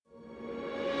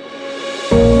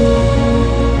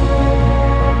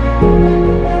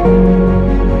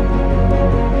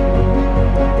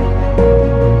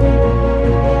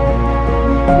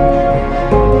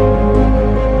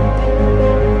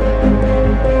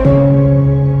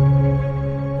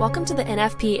Welcome to the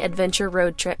NFP Adventure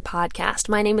Road Trip podcast.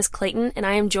 My name is Clayton, and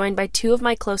I am joined by two of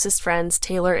my closest friends,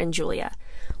 Taylor and Julia.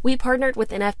 We partnered with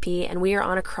NFP, and we are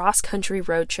on a cross-country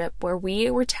road trip where we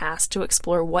were tasked to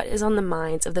explore what is on the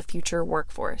minds of the future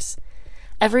workforce.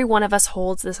 Every one of us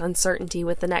holds this uncertainty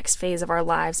with the next phase of our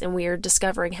lives, and we are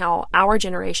discovering how our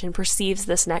generation perceives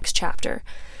this next chapter.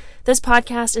 This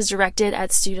podcast is directed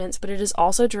at students, but it is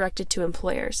also directed to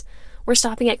employers. We're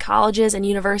stopping at colleges and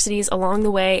universities along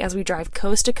the way as we drive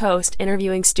coast to coast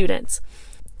interviewing students.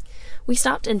 We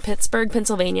stopped in Pittsburgh,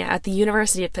 Pennsylvania at the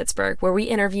University of Pittsburgh, where we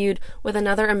interviewed with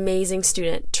another amazing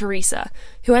student, Teresa,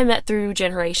 who I met through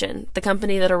Generation, the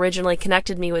company that originally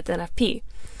connected me with NFP.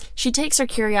 She takes her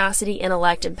curiosity,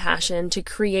 intellect, and passion to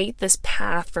create this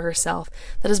path for herself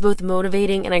that is both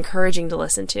motivating and encouraging to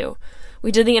listen to.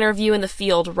 We did the interview in the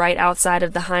field right outside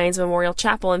of the Heinz Memorial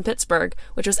Chapel in Pittsburgh,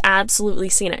 which was absolutely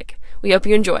scenic. We hope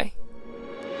you enjoy.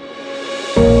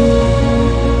 I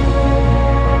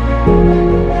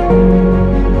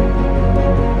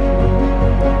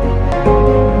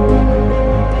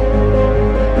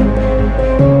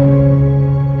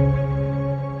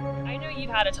know you've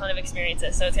had a ton of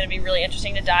experiences, so it's going to be really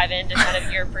interesting to dive into kind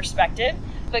of your perspective.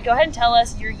 But go ahead and tell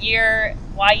us your year,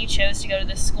 why you chose to go to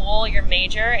this school, your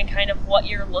major, and kind of what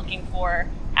you're looking for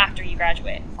after you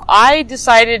graduate. I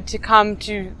decided to come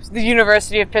to the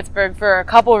University of Pittsburgh for a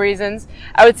couple reasons.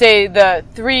 I would say the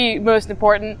three most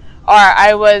important are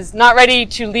I was not ready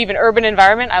to leave an urban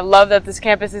environment. I love that this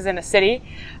campus is in a city.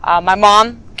 My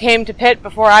mom came to Pitt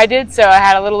before I did, so I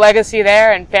had a little legacy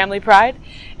there and family pride.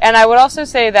 And I would also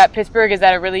say that Pittsburgh is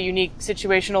at a really unique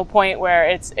situational point where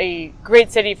it's a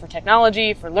great city for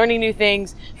technology, for learning new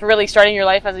things, for really starting your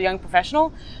life as a young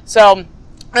professional. So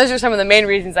those are some of the main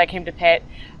reasons I came to Pitt.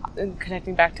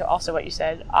 Connecting back to also what you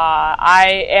said,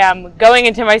 I am going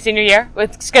into my senior year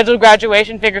with scheduled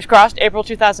graduation, fingers crossed, April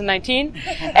 2019.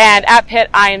 And at Pitt,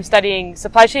 I am studying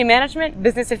supply chain management,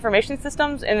 business information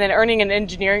systems, and then earning an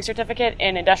engineering certificate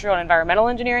in industrial and environmental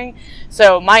engineering.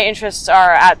 So my interests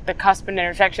are at the cusp and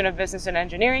intersection of business and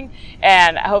engineering.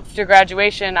 And I hope after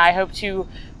graduation, I hope to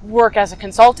work as a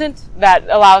consultant that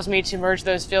allows me to merge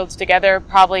those fields together,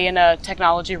 probably in a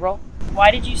technology role. Why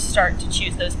did you start to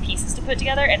choose those pieces to put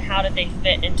together, and how did they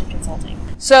fit into consulting?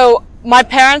 So my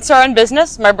parents are in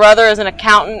business. My brother is an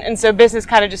accountant, and so business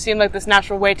kind of just seemed like this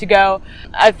natural way to go.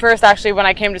 At first, actually, when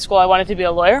I came to school, I wanted to be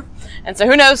a lawyer. And so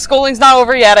who knows, schooling's not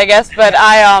over yet, I guess, but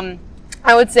I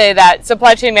would say that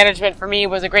supply chain management for me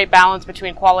was a great balance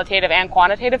between qualitative and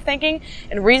quantitative thinking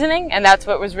and reasoning, and that's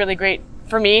what was really great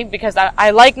for me because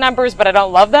I like numbers, but I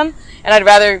don't love them, and I'd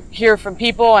rather hear from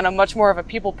people, and I'm much more of a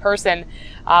people person.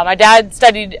 My dad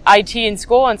studied IT in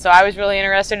school, and so I was really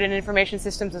interested in information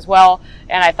systems as well,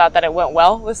 and I thought that it went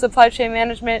well with supply chain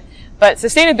management. But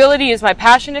sustainability is my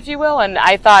passion, if you will, and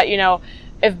I thought,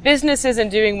 if business isn't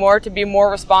doing more to be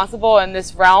more responsible in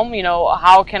this realm,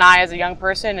 how can I as a young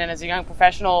person and as a young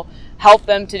professional help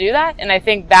them to do that? And I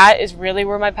think that is really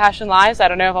where my passion lies. I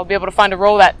don't know if I'll be able to find a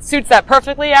role that suits that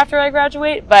perfectly after I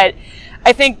graduate, but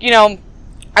I think,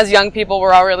 as young people,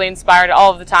 we're all really inspired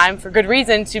all of the time for good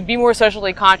reason to be more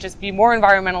socially conscious, be more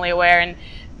environmentally aware, and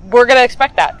we're going to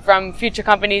expect that from future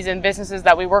companies and businesses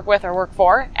that we work with or work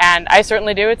for, and I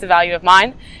certainly do. It's a value of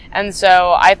mine. And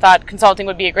so I thought consulting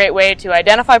would be a great way to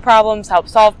identify problems, help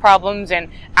solve problems, and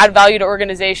add value to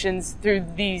organizations through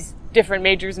these different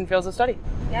majors and fields of study.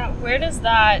 Yeah, where does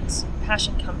that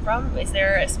passion come from? Is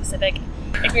there a specific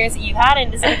experience that you had,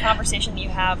 and is it a conversation that you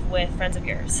have with friends of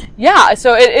yours? Yeah,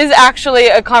 so it is actually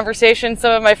a conversation.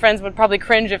 Some of my friends would probably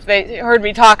cringe if they heard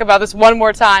me talk about this one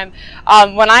more time.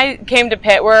 When I came to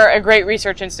Pitt, we're a great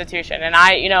research institution, and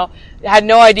I, had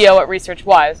no idea what research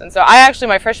was. And so I actually,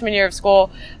 my freshman year of school,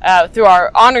 through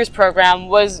our honors program,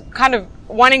 was kind of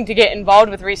wanting to get involved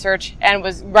with research and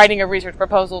was writing a research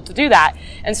proposal to do that.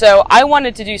 And so I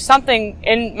wanted to do something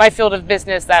in my field of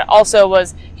business that also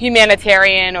was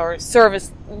humanitarian or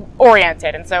service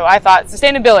oriented. And so I thought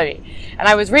sustainability. And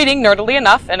I was reading, nerdily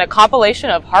enough, in a compilation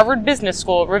of Harvard Business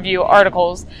School review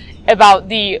articles about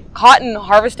the cotton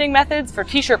harvesting methods for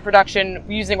t-shirt production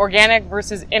using organic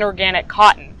versus inorganic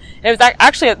cotton. And it was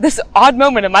actually at this odd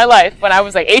moment in my life when I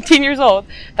was 18 years old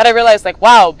that I realized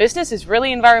wow, business is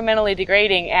really environmentally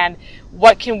degrading, and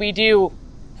what can we do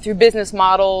through business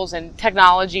models and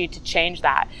technology to change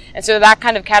that. And so that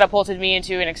kind of catapulted me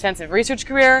into an extensive research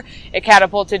career. It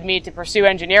catapulted me to pursue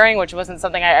engineering, which wasn't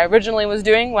something I originally was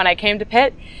doing when I came to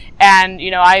Pitt. And,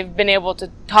 I've been able to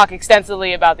talk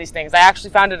extensively about these things. I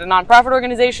actually founded a nonprofit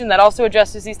organization that also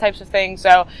addresses these types of things.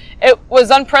 So it was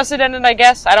unprecedented, I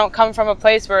guess. I don't come from a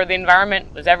place where the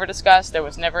environment was ever discussed. There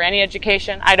was never any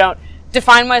education. I don't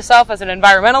define myself as an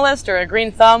environmentalist or a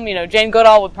green thumb. Jane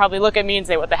Goodall would probably look at me and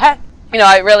say, what the heck?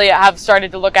 I really have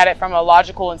started to look at it from a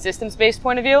logical and systems-based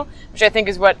point of view, which I think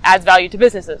is what adds value to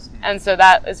businesses. And so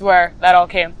that is where that all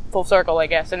came full circle, I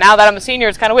guess. And now that I'm a senior,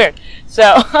 it's kind of weird.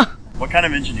 So what kind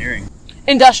of engineering?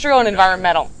 Industrial and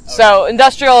environmental. Okay. So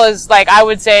industrial is I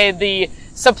would say the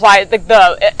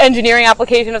engineering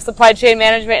application of supply chain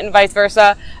management and vice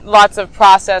versa. Lots of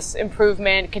process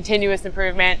improvement, continuous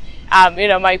improvement.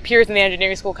 My peers in the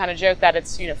engineering school kind of joke that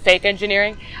it's, fake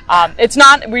engineering. It's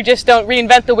not. We just don't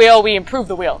reinvent the wheel, we improve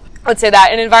the wheel. I would say that.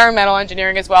 And environmental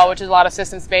engineering as well, which is a lot of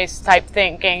systems-based type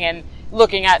thinking and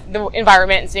looking at the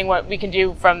environment and seeing what we can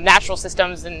do from natural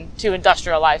systems and to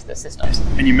industrialize the systems.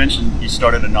 And you mentioned you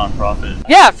started a nonprofit.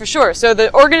 Yeah, for sure. So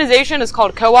the organization is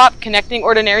called Co-op Connecting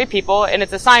Ordinary People, and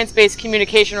it's a science-based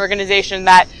communication organization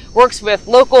that works with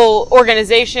local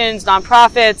organizations,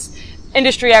 nonprofits,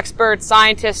 industry experts,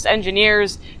 scientists,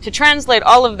 engineers to translate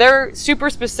all of their super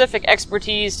specific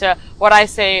expertise to what I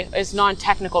say is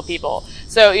non-technical people.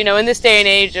 So, in this day and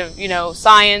age of,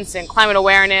 science and climate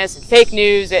awareness and fake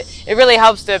news, it really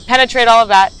helps to penetrate all of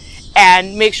that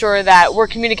and make sure that we're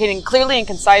communicating clearly and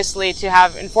concisely to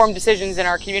have informed decisions in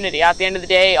our community. At the end of the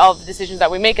day, all of the decisions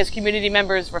that we make as community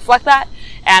members reflect that,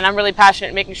 and I'm really passionate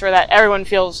in making sure that everyone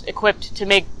feels equipped to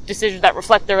make decisions that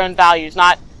reflect their own values.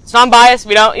 It's non-biased.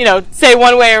 We don't, say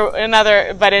one way or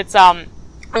another, but it's a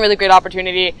really great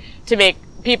opportunity to make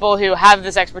people who have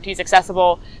this expertise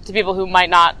accessible to people who might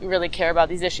not really care about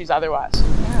these issues otherwise.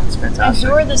 Yeah, it's fantastic.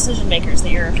 And who are the decision makers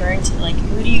that you're referring to?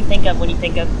 Who do you think of when you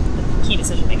think of the key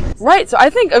decision makers? Right. So I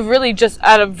think of really just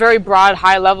at a very broad,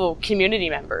 high level community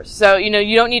members. So,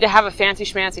 you don't need to have a fancy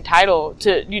schmancy title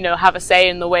to, have a say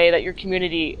in the way that your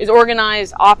community is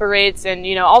organized, operates, and,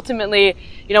 ultimately,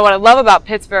 what I love about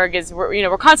Pittsburgh is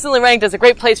we're constantly ranked as a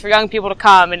great place for young people to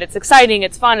come, and it's exciting,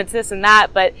 it's fun, it's this and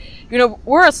that, but,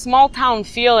 we're a small town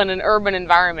feel in an urban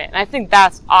environment, and I think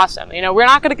that's awesome. We're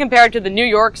not going to compare it to the New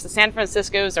Yorks, the San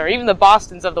Franciscos, or even the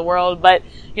Bostons of the world, but,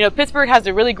 Pittsburgh has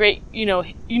a really great,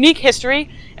 unique history,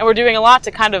 and we're doing a lot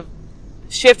to kind of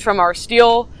shift from our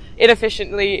steel,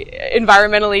 inefficiently,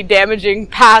 environmentally damaging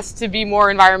past to be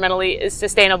more environmentally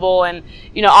sustainable and,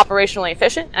 operationally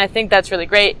efficient. And I think that's really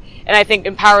great. And I think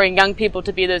empowering young people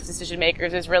to be those decision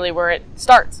makers is really where it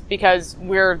starts, because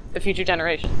we're the future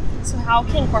generation. So how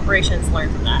can corporations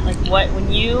learn from that?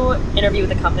 When you interview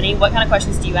with a company, what kind of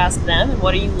questions do you ask them, and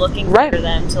what are you looking for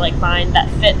them to find that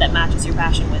fit that matches your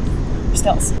passion with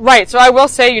skills? Right. So I will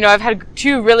say, I've had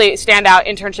two really standout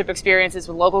internship experiences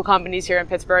with local companies here in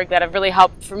Pittsburgh that have really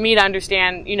helped for me to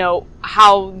understand,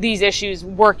 how these issues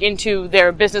work into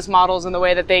their business models and the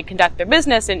way that they conduct their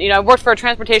business. And, I've worked for a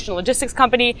transportation logistics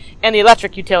company and the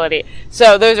electric utility.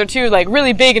 So those are two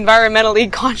really big environmentally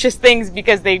conscious things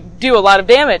because they do a lot of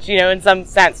damage, in some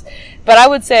sense. But I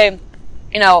would say,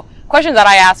 questions that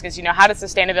I ask is, how does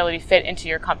sustainability fit into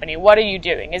your company? What are you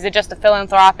doing? Is it just a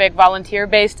philanthropic,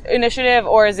 volunteer-based initiative,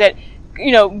 or is it,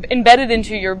 embedded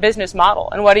into your business model?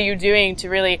 And what are you doing to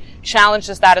really challenge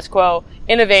the status quo,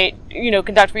 innovate,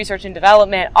 conduct research and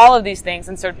development, all of these things,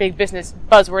 and sort of big business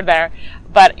buzzword there.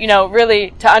 But,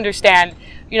 really to understand,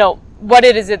 what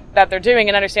it is that they're doing,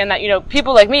 and understand that,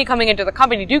 people like me coming into the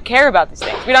company do care about these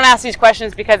things. We don't ask these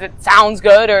questions because it sounds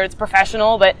good or it's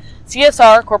professional, but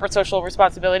CSR, corporate social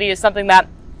responsibility, is something that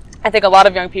I think a lot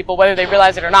of young people, whether they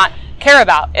realize it or not, care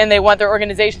about, and they want their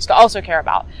organizations to also care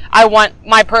about. I want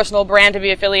my personal brand to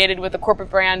be affiliated with a corporate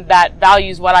brand that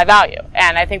values what I value.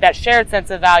 And I think that shared sense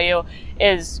of value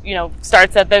is,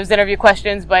 starts at those interview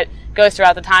questions, but goes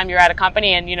throughout the time you're at a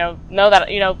company, and, know that,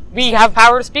 we have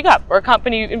power to speak up. We're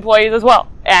company employees as well.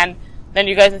 And then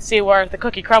you guys see where the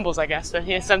cookie crumbles, I guess. But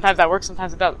sometimes that works,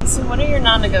 sometimes it doesn't. So what are your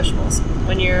non-negotiables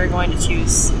when you're going to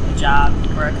choose a job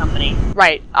or a company?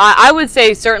 Right. I would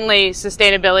say certainly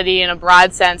sustainability in a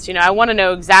broad sense. I want to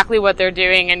know exactly what they're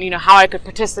doing and, how I could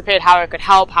participate, how I could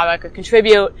help, how I could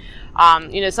contribute.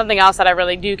 Something else that I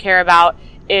really do care about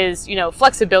is,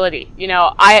 flexibility.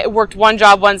 I worked one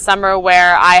job one summer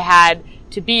where I had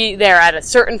to be there at a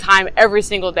certain time every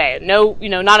single day. No,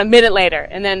 not a minute later.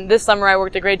 And then this summer I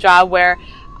worked a great job where,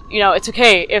 it's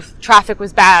okay if traffic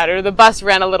was bad or the bus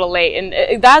ran a little late.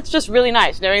 And that's just really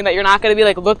nice, knowing that you're not going to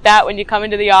be looked at when you come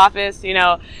into the office.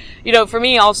 For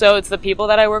me also, it's the people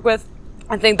that I work with.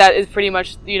 I think that is pretty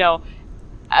much,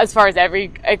 as far as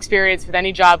every experience with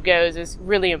any job goes, is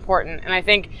really important. And I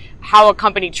think how a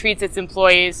company treats its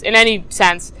employees in any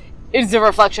sense is a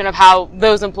reflection of how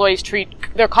those employees treat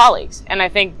their colleagues. And I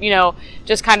think,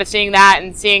 just kind of seeing that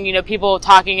and seeing, people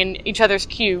talking in each other's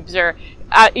cubes or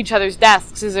at each other's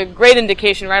desks is a great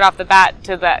indication right off the bat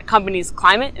to the company's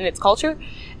climate and its culture.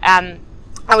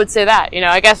 I would say that,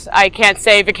 I guess I can't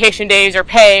say vacation days or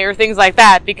pay or things like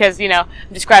that because, I'm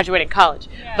just graduating college.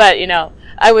 Yeah. But,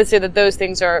 I would say that those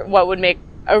things are what would make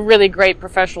a really great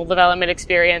professional development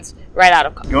experience right out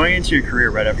of college. Going into your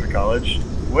career right after college,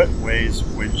 what ways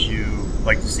would you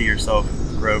like to see yourself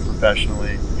grow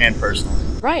professionally and personally?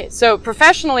 Right. So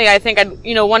professionally, I think I'd,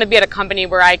 want to be at a company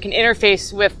where I can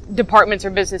interface with departments or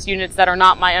business units that are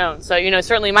not my own. So,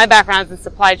 certainly my background is in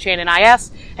supply chain and IS.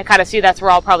 I kind of see that's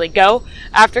where I'll probably go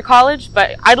after college.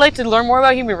 But I'd like to learn more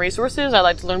about human resources. I'd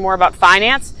like to learn more about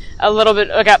finance, a little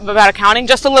bit about accounting,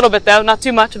 just a little bit though, not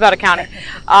too much about accounting.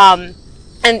 And,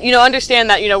 understand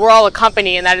that, we're all a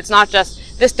company and that it's not just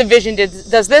this division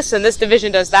does this and this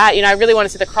division does that. I really want to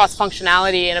see the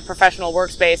cross-functionality in a professional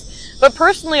workspace. But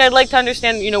personally, I'd like to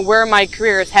understand, where my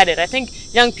career is headed. I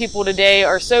think young people today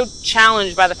are so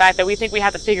challenged by the fact that we think we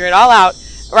have to figure it all out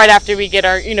right after we get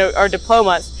our, our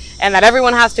diplomas, and that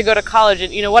everyone has to go to college.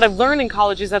 And, what I've learned in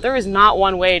college is that there is not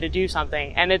one way to do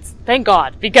something. And it's, thank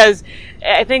God, because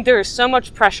I think there is so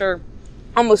much pressure,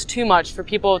 almost too much, for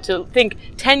people to think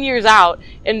 10 years out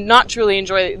and not truly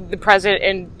enjoy the present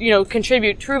and,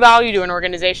 contribute true value to an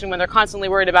organization when they're constantly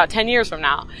worried about 10 years from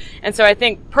now. And so I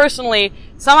think personally,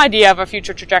 some idea of a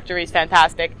future trajectory is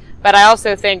fantastic, but I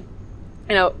also think,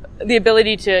 the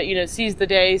ability to, seize the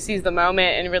day, seize the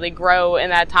moment, and really grow in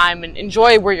that time and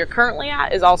enjoy where you're currently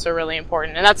at is also really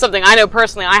important. And that's something I know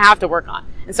personally I have to work on.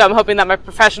 And so I'm hoping that my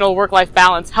professional work-life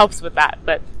balance helps with that.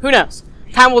 But who knows?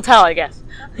 Time will tell, I guess.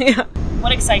 Yeah.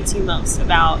 What excites you most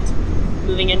about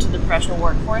moving into the professional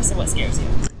workforce, and what scares you?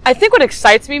 I think what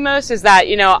excites me most is that,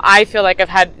 I feel like I've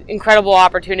had incredible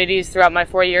opportunities throughout my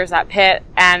 4 years at Pitt,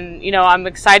 and, I'm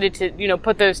excited to,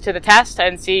 put those to the test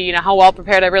and see, how well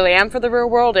prepared I really am for the real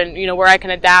world and, where I can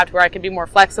adapt, where I can be more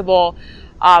flexible.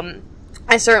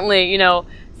 I certainly,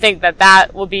 think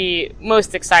that will be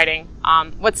most exciting.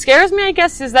 What scares me, I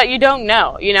guess, is that you don't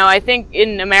know. I think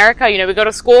in America, we go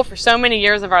to school for so many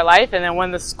years of our life, and then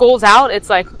when the school's out, it's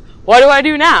like, what do I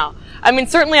do now? I mean,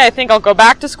 certainly I think I'll go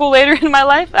back to school later in my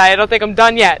life. I don't think I'm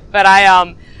done yet, but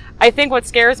I think what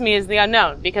scares me is the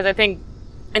unknown, because I think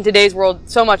in today's world,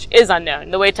 so much is unknown.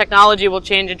 The way technology will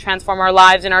change and transform our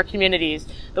lives and our communities,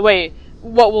 the way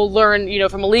what we'll learn,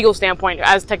 from a legal standpoint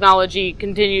as technology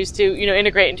continues to,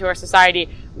 integrate into our society.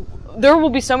 There will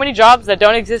be so many jobs that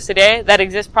don't exist today that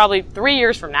exist probably 3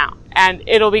 years from now. And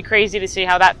it'll be crazy to see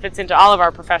how that fits into all of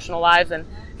our professional lives. And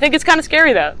I think it's kind of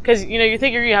scary though, because, you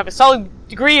think you have a solid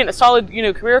degree and a solid,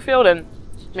 career field, and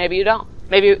maybe you don't.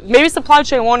 Maybe supply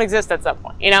chain won't exist at some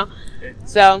point,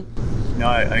 So. No,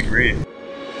 I agree.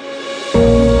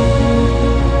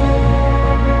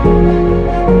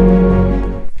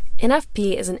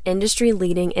 NFP is an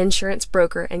industry-leading insurance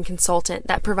broker and consultant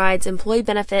that provides employee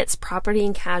benefits, property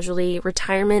and casualty,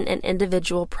 retirement, and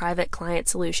individual private client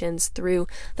solutions through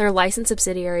their licensed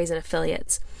subsidiaries and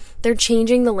affiliates. They're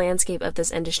changing the landscape of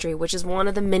this industry, which is one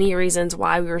of the many reasons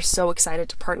why we were so excited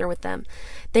to partner with them.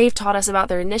 They've taught us about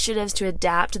their initiatives to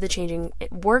adapt to the changing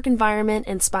work environment,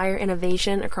 inspire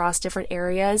innovation across different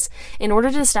areas in order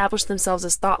to establish themselves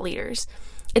as thought leaders.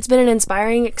 It's been an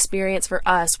inspiring experience for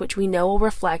us, which we know will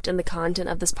reflect in the content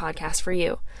of this podcast for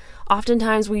you.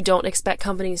 Oftentimes, we don't expect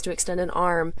companies to extend an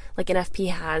arm like NFP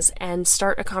has and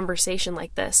start a conversation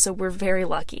like this, so we're very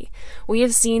lucky. We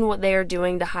have seen what they are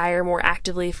doing to hire more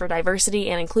actively for diversity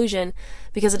and inclusion,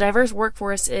 because a diverse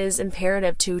workforce is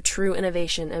imperative to true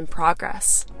innovation and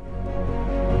progress.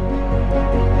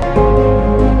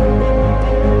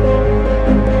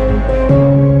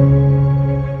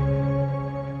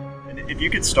 If you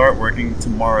could start working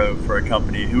tomorrow for a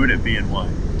company, who would it be and why?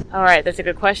 All right, that's a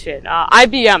good question.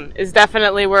 IBM is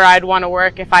definitely where I'd want to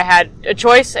work if I had a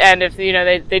choice, and if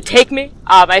they take me.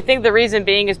 I think the reason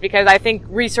being is because I think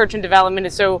research and development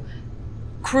is so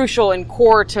crucial and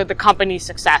core to the company's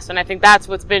success, and I think that's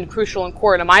what's been crucial and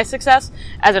core to my success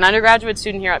as an undergraduate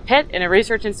student here at Pitt in a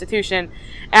research institution.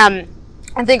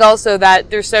 I think also that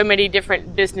there's so many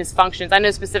different business functions. I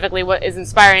know specifically what is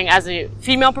inspiring as a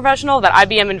female professional that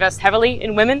IBM invests heavily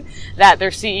in women, that their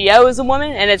CEO is a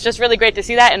woman, and it's just really great to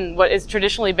see that in what has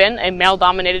traditionally been a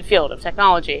male-dominated field of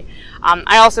technology.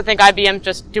 I also think IBM's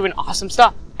just doing awesome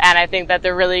stuff, and I think that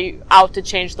they're really out to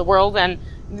change the world, and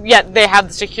yet they have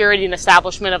the security and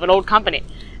establishment of an old company.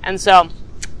 And so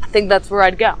I think that's where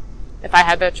I'd go if I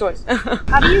had that choice.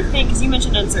 How do you think, because you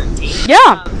mentioned uncertainty.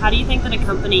 Yeah. How do you think that a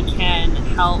company can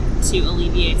help to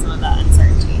alleviate some of that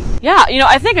uncertainty? Yeah,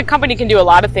 I think a company can do a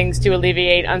lot of things to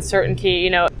alleviate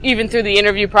uncertainty, even through the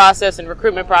interview process and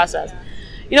recruitment process.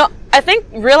 I think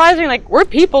realizing, we're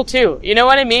people too. You know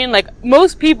what I mean?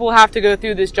 Most people have to go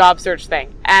through this job search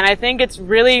thing. And I think it's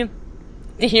really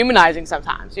dehumanizing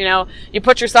sometimes. You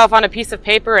put yourself on a piece of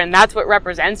paper and that's what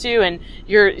represents you, and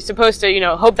you're supposed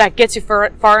to, hope that gets you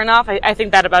far enough. I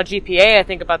think that about GPA. I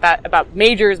think about that about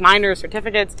majors, minors,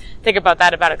 certificates. Think about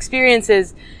that about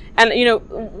experiences. And,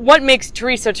 what makes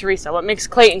Teresa, what makes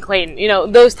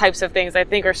Clayton, those types of things I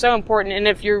think are so important. And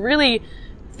if you're really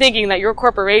thinking that your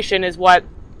corporation is what,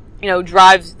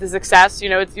 drives the success,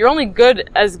 you're only good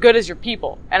as your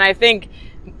people. And I think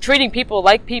treating people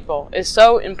like people is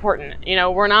so important.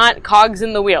 We're not cogs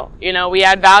in the wheel. We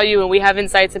add value and we have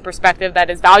insights and perspective that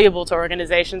is valuable to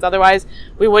organizations. Otherwise,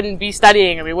 we wouldn't be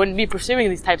studying and we wouldn't be pursuing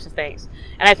these types of things.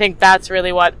 And I think that's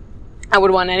really what I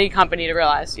would want any company to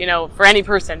realize, for any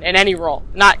person in any role,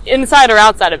 not inside or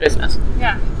outside of business.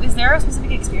 Yeah. Is there a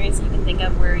specific experience that you can think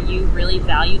of where you really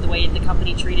valued the way the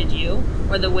company treated you,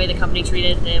 or the way the company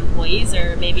treated the employees,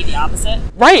 or maybe the opposite?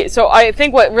 Right. So I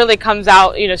think what really stands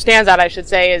out, I should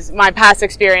say, is my past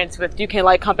experience with UK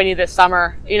Light Company this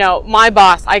summer. My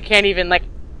boss, I can't even,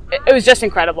 it was just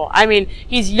incredible. I mean,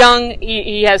 he's young.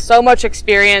 He has so much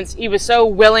experience. He was so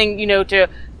willing, to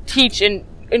teach and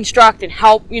instruct and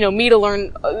help, me to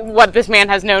learn what this man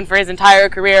has known for his entire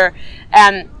career.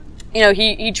 And,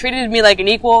 he treated me like an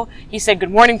equal. He said,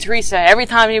 "Good morning, Teresa," every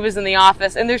time he was in the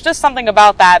office. And there's just something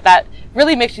about that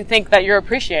really makes you think that you're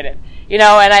appreciated. And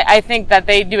I think that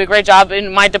they do a great job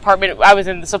in my department. I was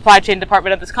in the supply chain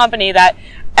department of this company, that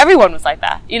everyone was like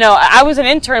that. I was an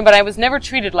intern, but I was never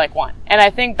treated like one. And I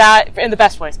think that in the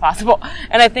best ways possible.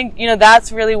 And I think,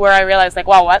 that's really where I realized,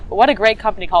 wow, what a great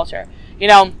company culture.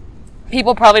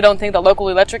 People probably don't think that local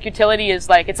electric utility is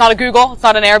it's not a Google, it's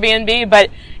not an Airbnb, but,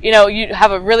 you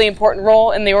have a really important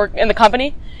role in the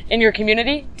company, in your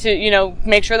community to,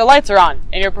 make sure the lights are on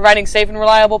and you're providing safe and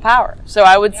reliable power. So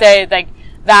I would say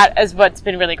that is what's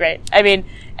been really great. I mean,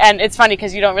 and it's funny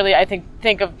because you don't really, I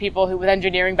think of people with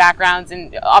engineering backgrounds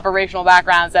and operational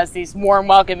backgrounds as these warm,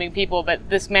 welcoming people, but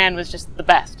this man was just the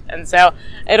best. And so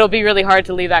it'll be really hard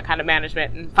to leave that kind of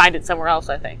management and find it somewhere else,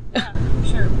 I think. Yeah,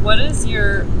 sure. What is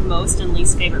your most and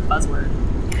least favorite buzzword?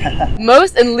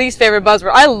 Most and least favorite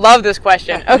buzzword. I love this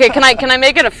question. Okay, can I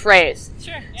make it a phrase?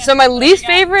 Sure. Yeah. So my least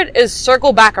favorite is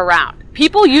circle back around.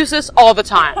 People use this all the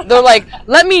time. They're like,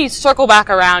 let me circle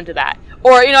back around to that.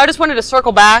 Or, I just wanted to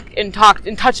circle back and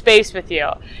touch base with you.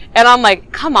 And I'm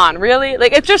like, come on, really?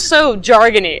 It's just so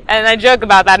jargony. And I joke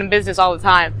about that in business all the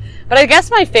time. But I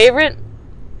guess my favorite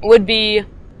would be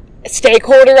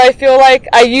stakeholder, I feel like.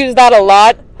 I use that a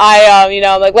lot.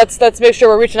 Let's make sure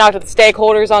we're reaching out to the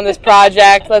stakeholders on this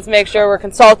project. Let's make sure we're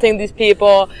consulting these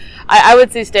people. I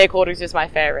would say stakeholders is my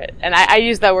favorite. And I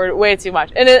use that word way too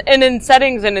much. And in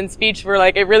settings and in speech where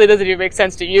it really doesn't even make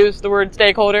sense to use the word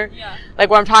stakeholder. Yeah.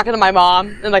 When I'm talking to my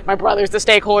mom and my brother's the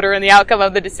stakeholder in the outcome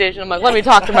of the decision, I'm like, let me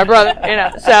talk to my brother,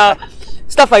 so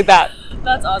stuff like that.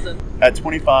 That's awesome. At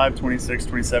 25, 26,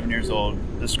 27 years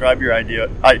old, describe your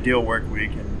ideal work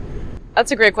week.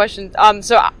 That's a great question.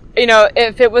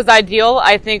 If it was ideal,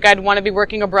 I think I'd want to be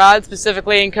working abroad,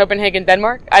 specifically in Copenhagen,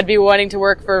 Denmark. I'd be wanting to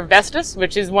work for Vestas,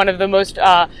 which is one of the most,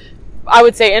 I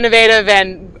would say, innovative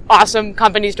and awesome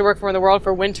companies to work for in the world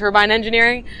for wind turbine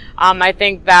engineering. I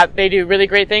think that they do really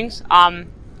great things.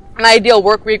 An ideal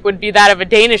work week would be that of a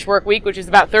Danish work week, which is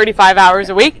about 35 hours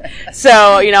a week.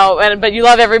 So, but you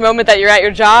love every moment that you're at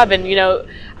your job, and,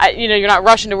 you're not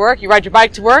rushing to work. You ride your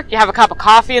bike to work. You have a cup of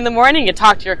coffee in the morning. You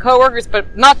talk to your coworkers,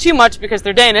 but not too much because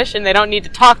they're Danish and they don't need to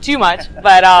talk too much.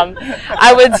 But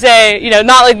I would say,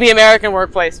 not like the American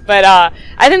workplace. But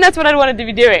I think that's what I'd want to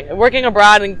be doing, working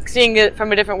abroad and seeing it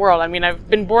from a different world. I mean, I've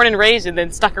been born and raised and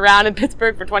then stuck around in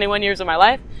Pittsburgh for 21 years of my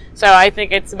life. So I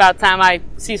think it's about time I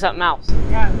see something else.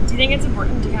 Yeah. Do you think it's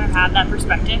important to kind of have that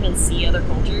perspective and see other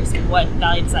cultures? And what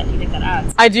value do you think that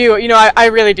adds? I do. I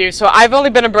really do. So I've only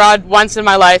been abroad once in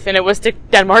my life, and it was to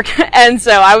Denmark. And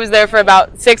so I was there for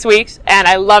about 6 weeks, and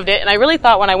I loved it. And I really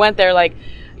thought when I went there,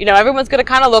 everyone's going to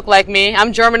kind of look like me.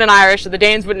 I'm German and Irish, so the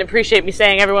Danes wouldn't appreciate me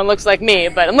saying everyone looks like me,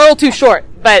 but I'm a little too short.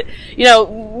 But,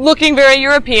 looking very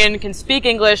European, can speak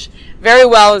English very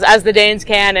well as the Danes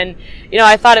can. And,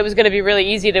 I thought it was going to be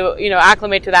really easy to,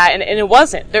 acclimate to that. And it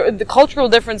wasn't. The cultural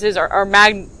differences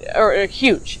are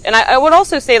huge. And I would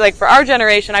also say, for our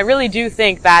generation, I really do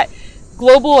think that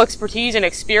global expertise and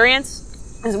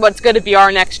experience is what's going to be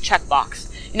our next checkbox.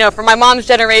 For my mom's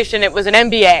generation, it was an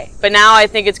MBA, but now I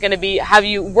think it's going to be, have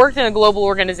you worked in a global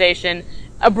organization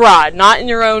abroad, not in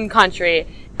your own country,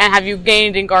 and have you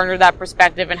gained and garnered that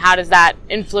perspective, and how does that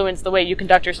influence the way you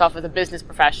conduct yourself as a business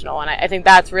professional? And I think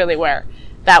that's really where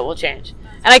that will change.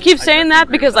 And I keep saying that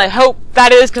because I hope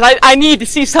that is, because I need to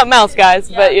see something else, guys,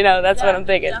 but that's what I'm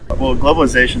thinking. Well,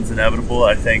 globalization is inevitable.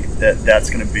 I think that's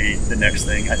going to be the next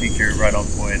thing. I think you're right on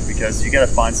point, because you got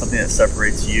to find something that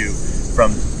separates you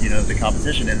from, the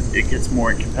competition, and it gets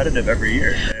more competitive every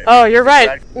year. Oh, you're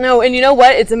right. No, and you know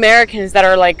what? It's Americans that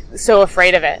are like so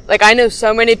afraid of it. Like, I know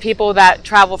so many people that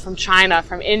travel from China,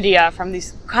 from India, from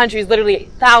these countries literally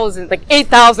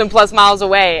 8,000 plus miles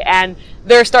away, and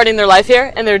they're starting their life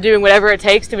here, and they're doing whatever it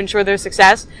takes to ensure their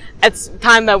success. It's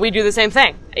time that we do the same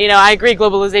thing. I agree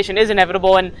globalization is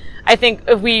inevitable, and I think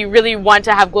if we really want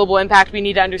to have global impact, we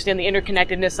need to understand the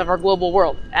interconnectedness of our global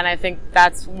world. And I think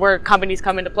that's where companies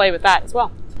come into play with that as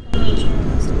well.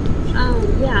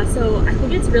 So I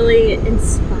think it's really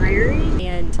inspiring.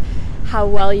 And how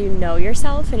well you know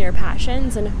yourself and your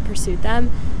passions and have pursued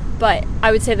them. But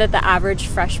I would say that the average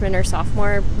freshman or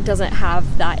sophomore doesn't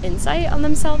have that insight on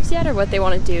themselves yet or what they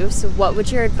want to do. So what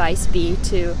would your advice be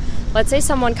to, let's say,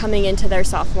 someone coming into their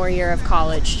sophomore year of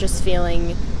college just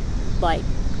feeling like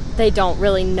they don't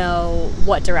really know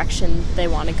what direction they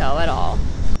want to go at all?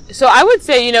 So I would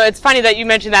say, it's funny that you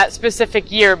mentioned that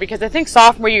specific year, because I think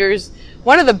sophomore year is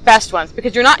one of the best ones,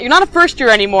 because you're not a first year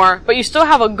anymore, but you still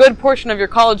have a good portion of your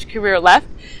college career left.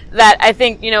 That I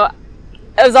think,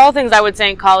 as all things I would say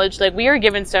in college, like, we are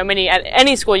given so many, at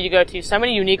any school you go to, so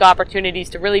many unique opportunities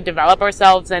to really develop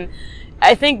ourselves. And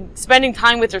I think spending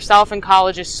time with yourself in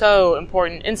college is so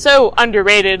important and so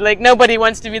underrated. Like, nobody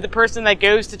wants to be the person that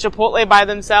goes to Chipotle by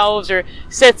themselves or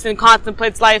sits and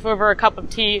contemplates life over a cup of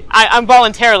tea. I'm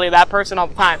voluntarily that person all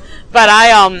the time, but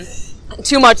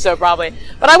too much so probably.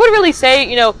 But I would really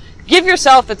say, give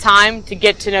yourself the time to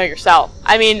get to know yourself.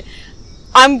 I mean,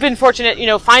 I've been fortunate,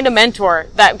 find a mentor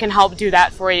that can help do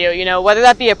that for you, whether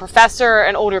that be a professor,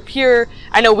 an older peer.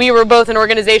 I know we were both in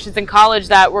organizations in college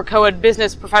that were co-ed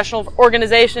business professional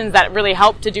organizations that really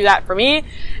helped to do that for me.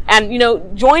 And,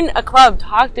 join a club,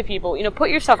 talk to people,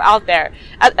 put yourself out there.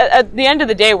 At the end of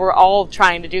the day, we're all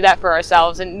trying to do that for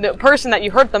ourselves. And the person that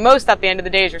you hurt the most at the end of the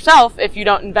day is yourself if you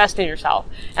don't invest in yourself.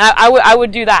 And I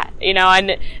would do that,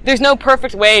 and there's no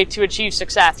perfect way to achieve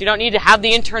success. You don't need to have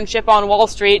the internship on Wall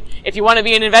Street if you want to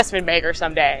be an investment banker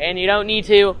someday, and you don't need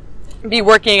to be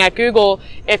working at Google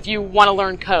if you want to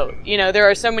learn code. There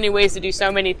are so many ways to do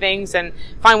so many things, and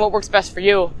find what works best for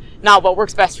you, not what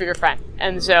works best for your friend.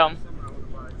 And so,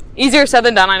 easier said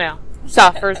than done, I know.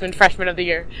 Sophomore and freshman of the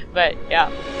year, but yeah.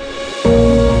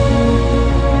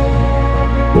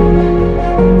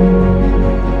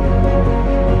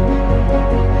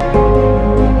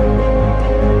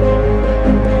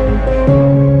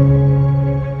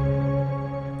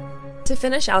 To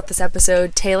finish out this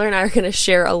episode, Taylor and I are going to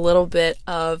share a little bit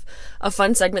of a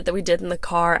fun segment that we did in the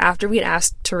car. After we'd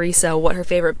asked Teresa what her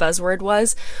favorite buzzword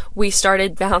was, we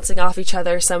started bouncing off each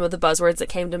other some of the buzzwords that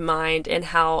came to mind and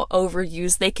how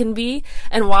overused they can be.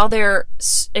 And while they're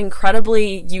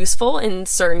incredibly useful in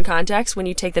certain contexts, when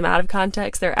you take them out of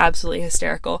context, they're absolutely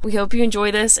hysterical. We hope you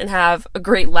enjoy this and have a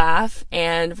great laugh,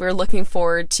 and we're looking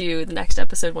forward to the next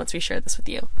episode once we share this with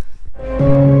you.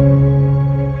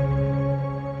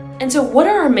 And so what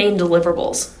are our main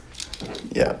deliverables?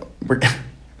 Yeah, we're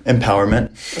empowerment.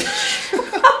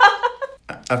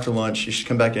 After lunch, you should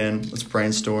come back in. Let's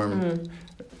brainstorm.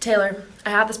 Taylor, I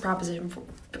have this proposition for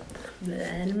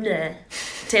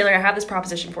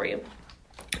you.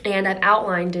 And I've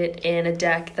outlined it in a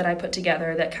deck that I put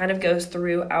together that kind of goes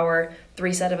through our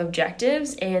 3 set of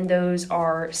objectives, and those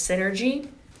are synergy,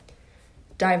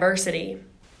 diversity,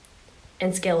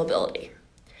 and scalability.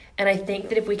 And I think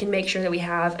that if we can make sure that we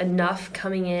have enough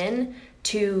coming in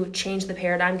to change the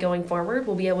paradigm going forward,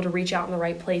 we'll be able to reach out in the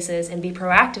right places and be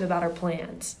proactive about our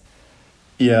plans.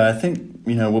 Yeah, I think,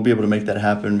 we'll be able to make that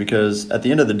happen, because at the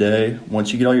end of the day,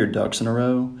 once you get all your ducks in a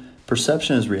row,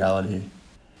 perception is reality.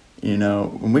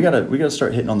 And we gotta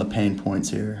start hitting on the pain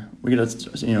points here. We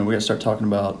gotta start talking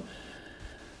about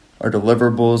our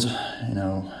deliverables,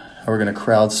 how we're gonna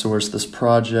crowdsource this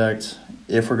project,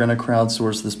 if we're gonna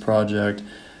crowdsource this project,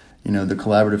 the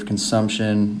collaborative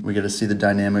consumption. We got to see the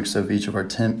dynamics of each of our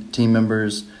team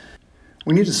members.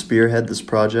 We need to spearhead this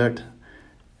project,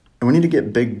 and we need to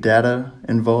get big data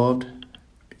involved,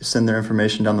 send their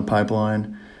information down the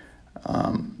pipeline.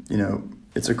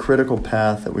 It's a critical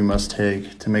path that we must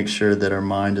take to make sure that our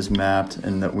mind is mapped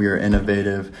and that we are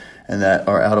innovative and that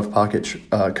our out-of-pocket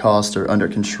costs are under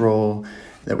control,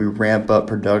 that we ramp up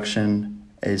production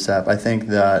ASAP. I think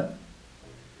that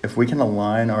if we can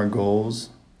align our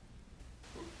goals,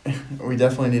 we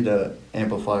definitely need to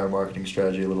amplify our marketing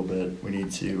strategy a little bit. We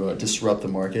need to disrupt the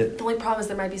market. The only problem is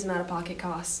there might be some out-of-pocket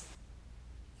costs.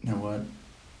 You know what?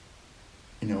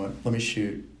 Let me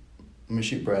shoot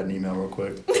Brad an email real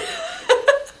quick.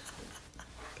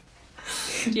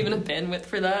 Do you have enough bandwidth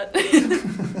for that?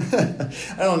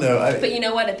 I don't know. But you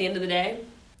know what? At the end of the day,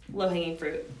 low-hanging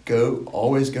fruit.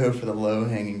 Always go for the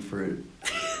low-hanging fruit.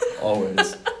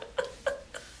 Always.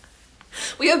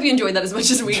 We hope you enjoyed that as much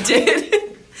as we did.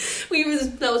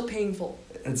 That was painful.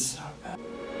 It's so bad.